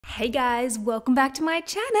Hey guys, welcome back to my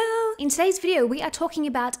channel. In today's video, we are talking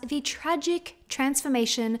about the tragic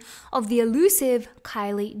transformation of the elusive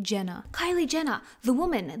Kylie Jenner. Kylie Jenner, the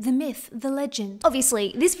woman, the myth, the legend.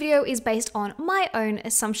 Obviously, this video is based on my own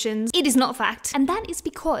assumptions. It is not fact. And that is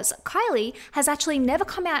because Kylie has actually never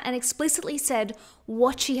come out and explicitly said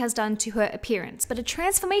what she has done to her appearance, but a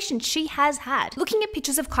transformation she has had. Looking at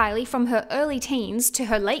pictures of Kylie from her early teens to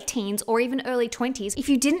her late teens or even early 20s, if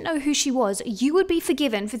you didn't know who she was, you would be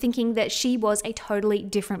forgiven for thinking that she was a totally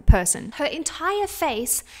different person. Her entire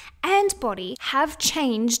face and body have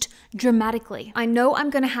changed dramatically. I know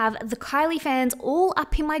I'm gonna have the Kylie fans all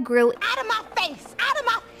up in my grill, out of my face, out of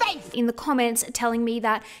my face, in the comments telling me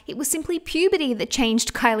that it was simply puberty that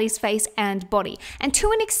changed Kylie's face and body. And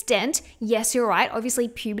to an extent, yes, you're right, obviously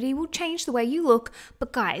puberty will change the way you look,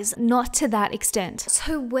 but guys, not to that extent.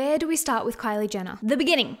 So where do we start with Kylie Jenner? The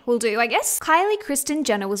beginning will do, I guess. Kylie Kristen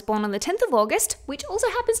Jenner was born on the 10th of August, which also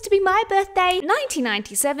happens to be my birthday,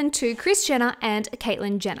 1997, to Kris Jenner and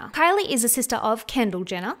Caitlyn Jenner. Kylie is a sister of Kendall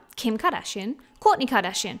Jenner, Kim Kardashian, Kourtney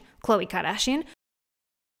Kardashian, Khloe Kardashian,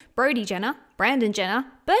 Brody Jenner, Brandon Jenner,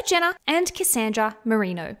 Bert Jenner, and Cassandra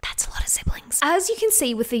Marino. That's a lot of siblings. As you can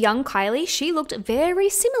see with the young Kylie, she looked very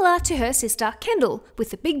similar to her sister Kendall,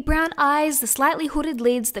 with the big brown eyes, the slightly hooded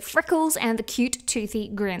lids, the freckles, and the cute toothy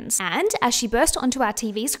grins. And as she burst onto our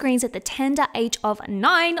TV screens at the tender age of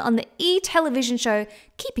 9 on the television show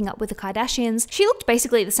Keeping Up with the Kardashians, she looked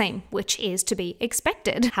basically the same, which is to be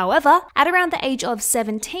expected. However, at around the age of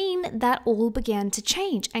 17, that all began to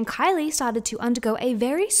change, and Kylie started to undergo a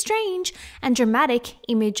very strange and dramatic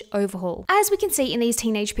image overhaul. As we can see in these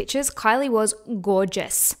teenage pictures, Kylie was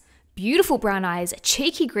gorgeous. Beautiful brown eyes,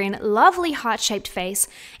 cheeky grin, lovely heart-shaped face.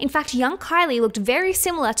 In fact, young Kylie looked very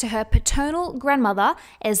similar to her paternal grandmother,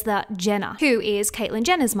 Ezra Jenner, who is Caitlyn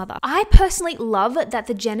Jenner's mother. I personally love that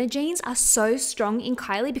the Jenner genes are so strong in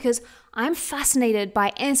Kylie because I'm fascinated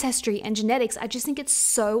by ancestry and genetics. I just think it's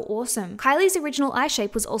so awesome. Kylie's original eye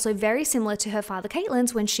shape was also very similar to her father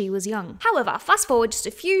Caitlyn's when she was young. However, fast forward just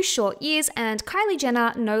a few short years and Kylie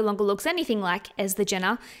Jenner no longer looks anything like Ezra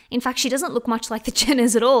Jenner. In fact, she doesn't look much like the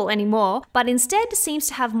Jenners at all anymore, but instead seems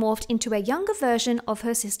to have morphed into a younger version of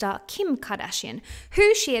her sister Kim Kardashian,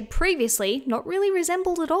 who she had previously not really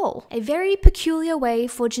resembled at all. A very peculiar way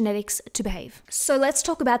for genetics to behave. So let's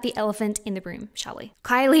talk about the elephant in the room, shall we?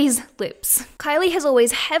 Kylie's lips. Kylie has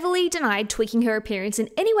always heavily denied tweaking her appearance in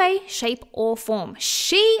any way, shape, or form.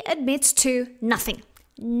 She admits to nothing.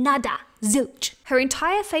 Nada. Zilch. Her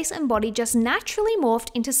entire face and body just naturally morphed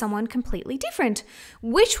into someone completely different,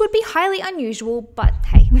 which would be highly unusual, but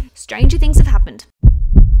hey, stranger things have happened.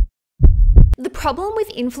 The problem with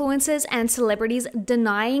influencers and celebrities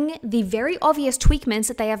denying the very obvious tweakments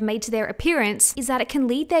that they have made to their appearance is that it can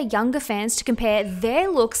lead their younger fans to compare their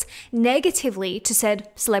looks negatively to said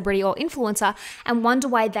celebrity or influencer and wonder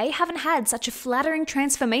why they haven't had such a flattering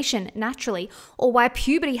transformation naturally, or why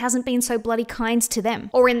puberty hasn't been so bloody kind to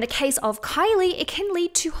them. Or in the case of Kylie, it can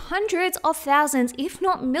lead to hundreds of thousands, if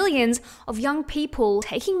not millions, of young people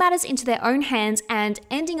taking matters into their own hands and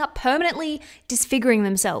ending up permanently disfiguring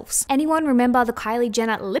themselves. Anyone remember the Kylie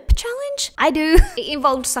Jenner lip challenge? I do. It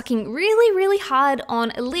involved sucking really hard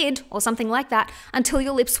on a lid or something like that until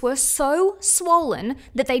your lips were so swollen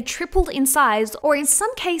that they tripled in size, or in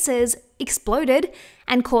some cases exploded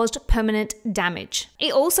and caused permanent damage.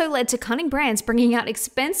 It also led to cunning brands bringing out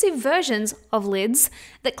expensive versions of lids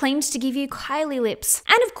that claimed to give you Kylie lips.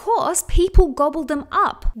 And of course, people gobbled them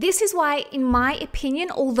up. This is why, in my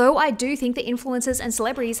opinion, although I do think that influencers and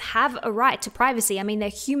celebrities have a right to privacy, I mean, they're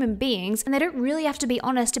human beings and they don't really have to be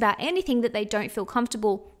honest about anything that they don't feel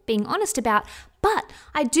comfortable being honest about, but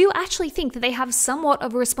I do actually think that they have somewhat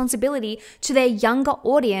of a responsibility to their younger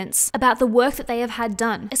audience about the work that they have had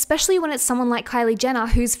done, especially when it's someone like Kylie Jenner,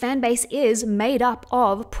 whose fan base is made up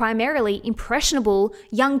of primarily impressionable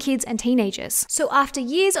young kids and teenagers. So after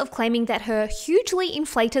years of claiming that her hugely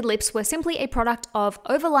inflated lips were simply a product of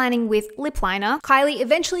overlining with lip liner, Kylie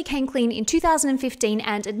eventually came clean in 2015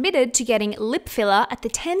 and admitted to getting lip filler at the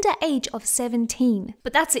tender age of 17.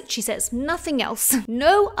 But that's it, she says, nothing else.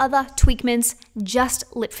 No other tweakments,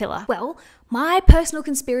 just lip filler. Well, my personal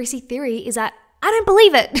conspiracy theory is that I don't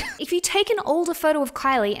believe it. If you take an older photo of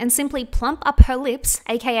Kylie and simply plump up her lips,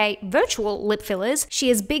 aka virtual lip fillers, she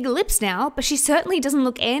has big lips now, but she certainly doesn't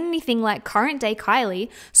look anything like current day Kylie,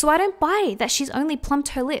 so I don't buy that she's only plumped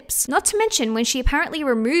her lips. Not to mention when she apparently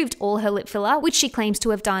removed all her lip filler, which she claims to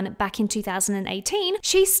have done back in 2018,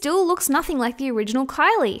 she still looks nothing like the original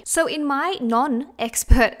Kylie. So in my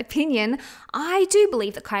non-expert opinion, I do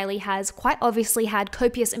believe that Kylie has quite obviously had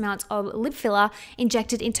copious amounts of lip filler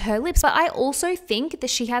injected into her lips, but I also also think that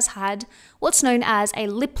she has had what's known as a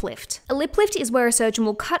lip lift. A lip lift is where a surgeon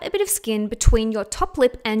will cut a bit of skin between your top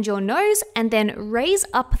lip and your nose and then raise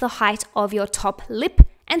up the height of your top lip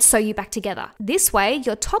and sew you back together. This way,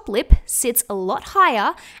 your top lip sits a lot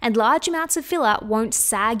higher and large amounts of filler won't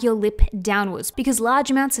sag your lip downwards because large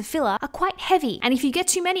amounts of filler are quite heavy. And if you get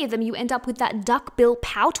too many of them, you end up with that duckbill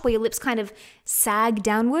pout where your lips kind of sag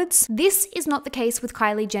downwards. This is not the case with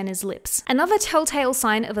Kylie Jenner's lips. Another telltale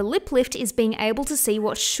sign of a lip lift is being able to see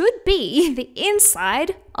what should be the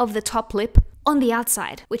inside of the top lip on the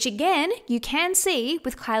outside, which again, you can see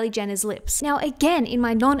with Kylie Jenner's lips. Now again, in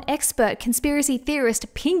my non-expert conspiracy theorist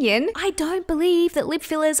opinion, I don't believe that lip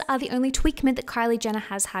fillers are the only tweakment that Kylie Jenner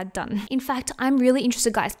has had done. In fact, I'm really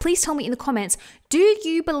interested, guys. Please tell me in the comments, do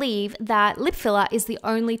you believe that lip filler is the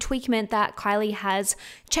only tweakment that Kylie has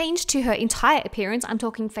changed to her entire appearance? I'm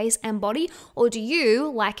talking face and body. Or do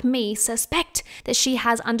you, like me, suspect that she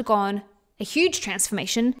has undergone a huge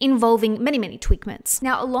transformation involving many, many tweakments?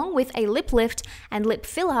 Now, along with a lip lift and lip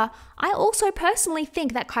filler, I also personally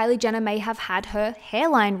think that Kylie Jenner may have had her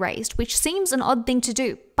hairline raised, which seems an odd thing to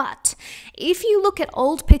do. But if you look at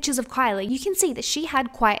old pictures of Kylie, you can see that she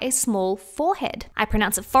had quite a small forehead. I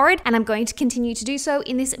pronounce it forehead, and I'm going to continue to do so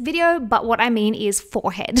in this video, but what I mean is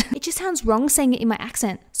forehead. It just sounds wrong saying it in my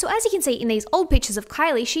accent. So as you can see in these old pictures of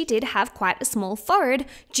Kylie, she did have quite a small forehead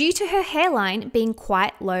due to her hairline being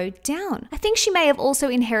quite low down. I think she may have also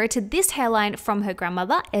inherited this hairline from her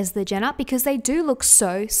grandmother, Esli Jenner, because they do look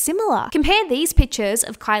so similar. Compare these pictures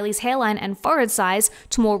of Kylie's hairline and forehead size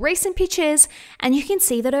to more recent pictures, and you can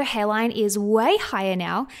see that her hairline is way higher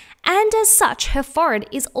now, and as such, her forehead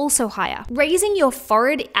is also higher. Raising your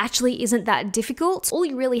forehead actually isn't that difficult. All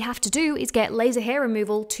you really have to do is get laser hair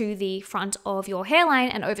removal to the front of your hairline,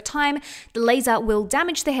 and over time, the laser will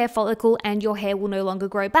damage the hair follicle and your hair will no longer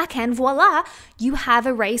grow back, and voila, you have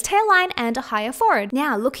a raised hairline and a higher forehead.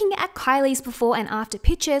 Now, looking at Kylie's before and after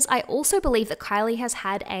pictures, I also believe that Kylie has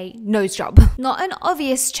had a nose job. Not an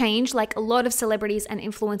obvious change like a lot of celebrities and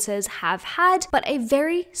influencers have had, but a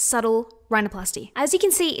very subtle rhinoplasty. As you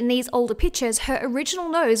can see in these older pictures, her original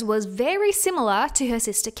nose was very similar to her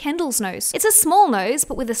sister Kendall's nose. It's a small nose,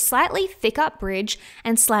 but with a slightly thicker bridge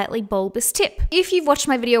and slightly bulbous tip. If you've watched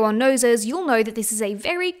my video on noses, you'll know that this is a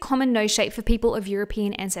very common nose shape for people of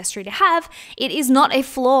European ancestry to have. It is not a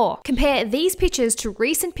flaw. Compare these pictures to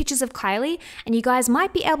recent pictures of Kylie, and you guys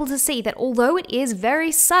might be able to see that although it is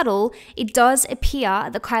very subtle, it does appear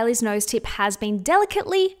that Kylie's nose tip has been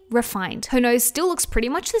delicately refined. Her nose still looks pretty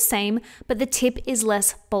much the same, but the tip is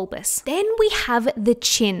less bulbous. Then we have the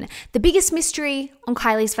chin, the biggest mystery on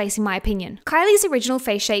Kylie's face in my opinion. Kylie's original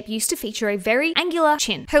face shape used to feature a very angular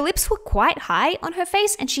chin. Her lips were quite high on her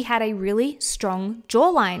face and she had a really strong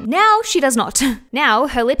jawline. Now she does not. Now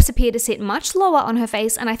her lips appear to sit much lower on her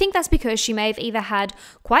face, and I think that's because she may have either had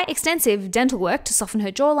quite extensive dental work to soften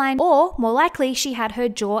her jawline, or more likely she had her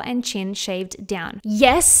jaw and chin shaved down.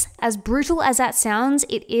 Yes, as brutal as that sounds,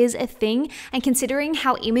 it is a thing, and considering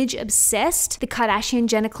how image obsessed the Kardashian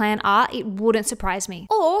Jenner clan are, it wouldn't surprise me.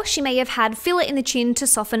 Or she may have had filler in the chin to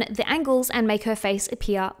soften the angles and make her face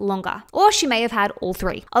appear longer. Or she may have had all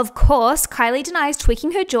three. Of course, Kylie denies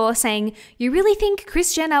tweaking her jaw, saying, "You really think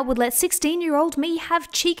Kris Jenner would let 16-year-old me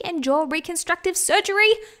have cheek and jaw reconstructive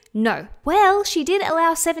surgery?" No. Well, she did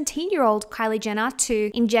allow 17-year-old Kylie Jenner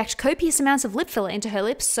to inject copious amounts of lip filler into her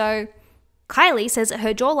lips, so Kylie says that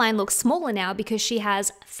her jawline looks smaller now because she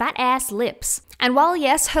has fat-ass lips. And while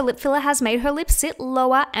yes, her lip filler has made her lips sit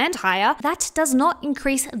lower and higher, that does not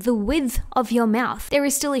increase the width of your mouth. There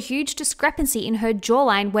is still a huge discrepancy in her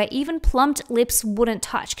jawline where even plumped lips wouldn't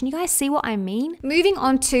touch. Can you guys see what I mean? Moving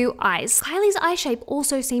on to eyes. Kylie's eye shape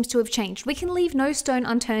also seems to have changed. We can leave no stone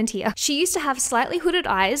unturned here. She used to have slightly hooded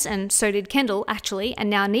eyes, and so did Kendall actually, and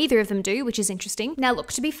now neither of them do, which is interesting. Now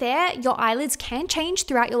look, to be fair, your eyelids can change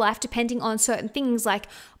throughout your life depending on certain things like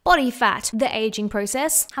body fat, the aging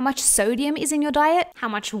process, how much sodium is in your diet, how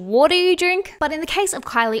much water you drink. But in the case of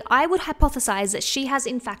Kylie, I would hypothesize that she has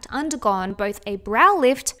in fact undergone both a brow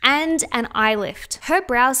lift and an eye lift. Her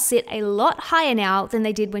brows sit a lot higher now than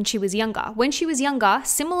they did when she was younger. When she was younger,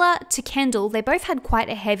 similar to Kendall, they both had quite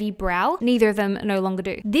a heavy brow. Neither of them no longer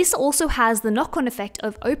do. This also has the knock-on effect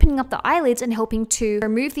of opening up the eyelids and helping to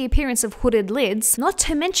remove the appearance of hooded lids. Not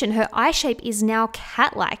to mention her eye shape is now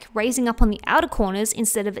cat-like, raising up on the outer corners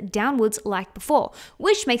instead of downwards like before,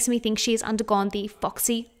 which makes me think she has undergone the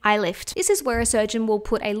foxy eye lift. This is where a surgeon will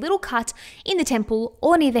put a little cut in the temple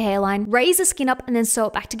or near the hairline, raise the skin up and then sew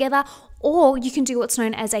it back together. Or you can do what's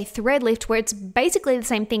known as a thread lift, where it's basically the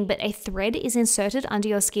same thing, but a thread is inserted under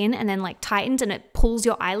your skin and then like tightened, and it pulls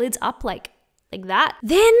your eyelids up like like that.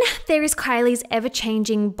 Then there is Kylie's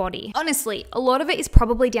ever-changing body. Honestly, a lot of it is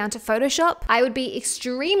probably down to Photoshop. I would be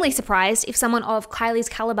extremely surprised if someone of Kylie's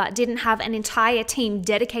caliber didn't have an entire team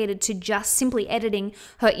dedicated to just simply editing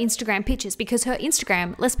her Instagram pictures, because her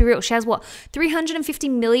Instagram, let's be real, she has what, 350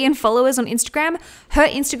 million followers on Instagram? Her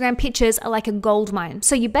Instagram pictures are like a gold mine.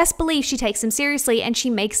 So you best believe she takes them seriously and she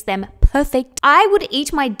makes them perfect. I would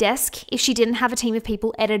eat my desk if she didn't have a team of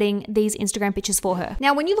people editing these Instagram pictures for her.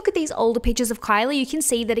 Now, when you look at these older pictures of Kylie, you can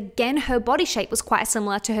see that again, her body shape was quite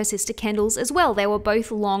similar to her sister Kendall's as well. They were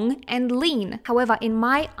both long and lean. However, in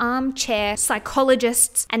my armchair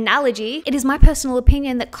psychologist's analogy, it is my personal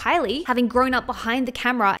opinion that Kylie, having grown up behind the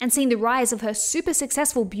camera and seen the rise of her super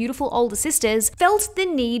successful, beautiful older sisters, felt the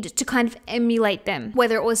need to kind of emulate them,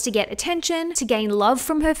 whether it was to get attention, to gain love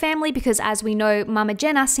from her family, because as we know, Mama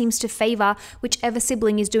Jenner seems to favor whichever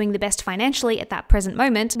sibling is doing the best financially at that present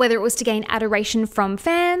moment, whether it was to gain adoration from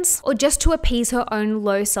fans or just to appease her own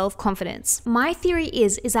low self-confidence. My theory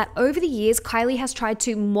is that over the years, Kylie has tried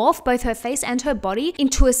to morph both her face and her body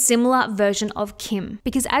into a similar version of Kim,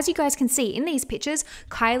 because as you guys can see in these pictures,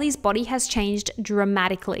 Kylie's body has changed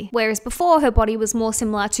dramatically. Whereas before her body was more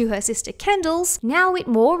similar to her sister Kendall's, now it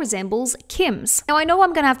more resembles Kim's. Now I know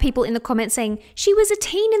I'm gonna have people in the comments saying, she was a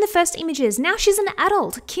teen in the first images, now she's an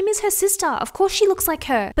adult. Kim is her sister, of course she looks like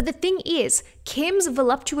her. But the thing is, Kim's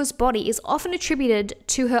voluptuous body is often attributed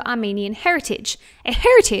to her Armenian heritage, a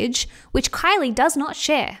heritage which Kylie does not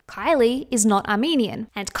share. Kylie is not Armenian,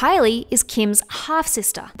 and Kylie is Kim's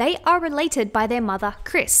half-sister. They are related by their mother,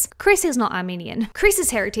 Kris. Kris is not Armenian.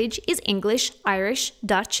 Kris's heritage is English, Irish,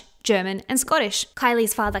 Dutch, German, and Scottish.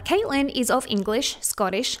 Kylie's father, Caitlyn, is of English,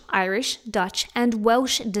 Scottish, Irish, Dutch, and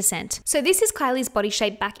Welsh descent. So this is Kylie's body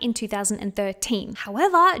shape back in 2013.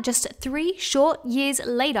 However, just 3 short years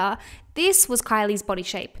later, this was Kylie's body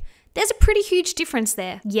shape. There's a pretty huge difference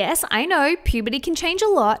there. Yes, I know, puberty can change a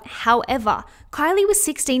lot. However, Kylie was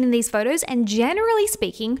 16 in these photos, and generally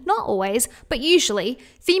speaking, not always, but usually,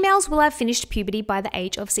 females will have finished puberty by the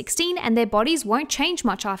age of 16 and their bodies won't change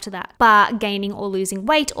much after that, bar gaining or losing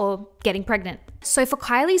weight or getting pregnant. So for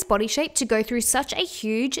Kylie's body shape to go through such a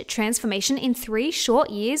huge transformation in 3 short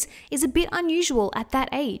years is a bit unusual at that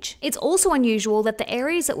age. It's also unusual that the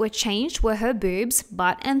areas that were changed were her boobs,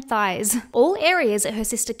 butt, and thighs. All areas that her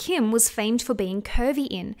sister Kim was famed for being curvy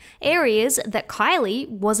in. Areas that Kylie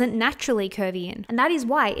wasn't naturally curvy in. And that is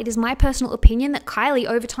why it is my personal opinion that Kylie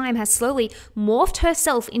over time has slowly morphed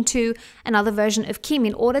herself into another version of Kim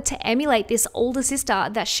in order to emulate this older sister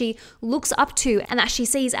that she looks up to and that she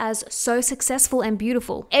sees as so successful and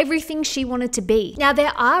beautiful. Everything she wanted to be. Now,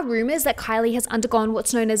 there are rumors that Kylie has undergone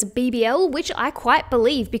what's known as BBL, which I quite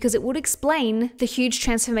believe because it would explain the huge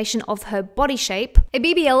transformation of her body shape. A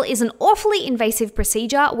BBL is an awfully invasive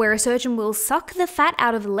procedure where a surgeon will suck the fat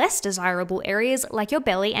out of less desirable areas like your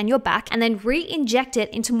belly and your back and then re-inject it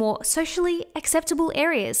into more socially acceptable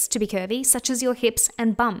areas to be curvy, such as your hips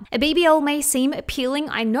and bum. A BBL may seem appealing,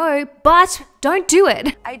 I know, but don't do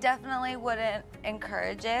it. I definitely wouldn't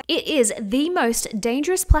encourage it. It is the most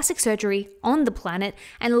dangerous plastic surgery on the planet,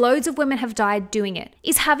 and loads of women have died doing it.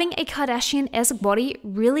 Is having a Kardashian-esque body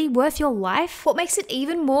really worth your life? What makes it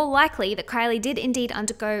even more likely that Kylie did indeed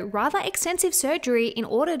undergo rather extensive surgery in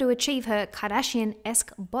order to achieve her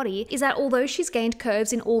Kardashian-esque body is that although she's gained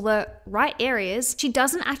curves in all the right areas, she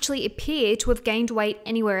doesn't actually appear to have gained weight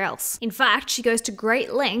anywhere else. In fact, she goes to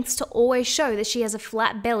great lengths to always show that she has a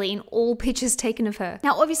flat belly in all pictures taken of her.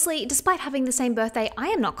 Now, obviously, despite having the same birthday, I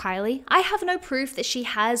am not Kylie. I have no proof that she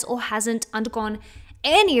has or hasn't undergone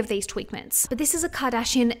any of these tweakments. But this is a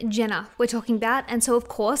Kardashian Jenner we're talking about, and so of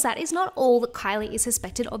course that is not all that Kylie is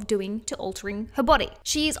suspected of doing to altering her body.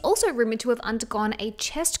 She is also rumored to have undergone a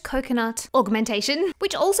chest coconut augmentation,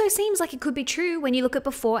 which also seems like it could be true when you look at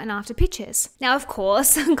before and after pictures. Now, of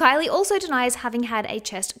course, Kylie also denies having had a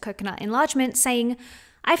chest coconut enlargement, saying,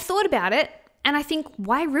 "I've thought about it, and I think,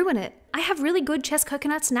 why ruin it? I have really good chest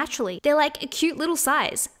coconuts naturally. They're like a cute little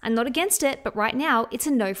size. I'm not against it, but right now it's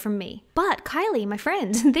a no from me." But Kylie, my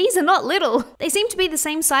friend, these are not little. They seem to be the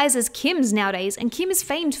same size as Kim's nowadays, and Kim is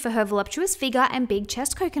famed for her voluptuous figure and big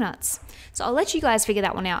chest coconuts. So I'll let you guys figure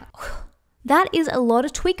that one out. That is a lot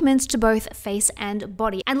of tweakments to both face and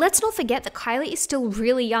body. And let's not forget that Kylie is still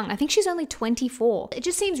really young. I think she's only 24. It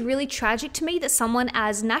just seems really tragic to me that someone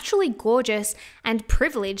as naturally gorgeous and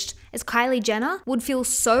privileged as Kylie Jenner would feel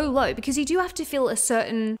so low, because you do have to feel a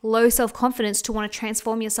certain low self-confidence to want to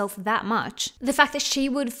transform yourself that much. The fact that she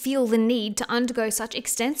would feel the need to undergo such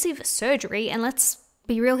extensive surgery, and let's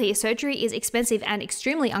be real here, surgery is expensive and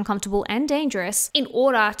extremely uncomfortable and dangerous in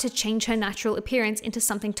order to change her natural appearance into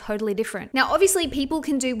something totally different. Now, obviously, people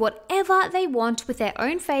can do whatever they want with their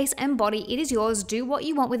own face and body. It is yours. Do what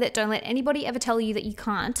you want with it. Don't let anybody ever tell you that you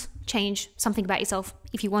can't change something about yourself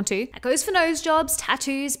if you want to. That goes for nose jobs,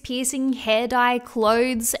 tattoos, piercing, hair dye,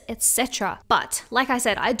 clothes, etc. But like I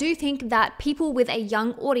said, I do think that people with a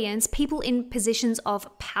young audience, people in positions of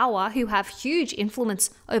power who have huge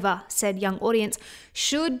influence over said young audience,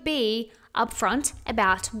 should be upfront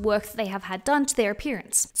about work that they have had done to their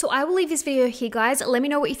appearance. So I will leave this video here, guys. Let me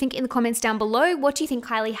know what you think in the comments down below. What do you think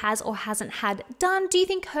Kylie has or hasn't had done? Do you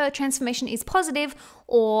think her transformation is positive,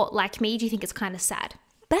 or like me, do you think it's kind of sad?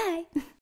 Bye.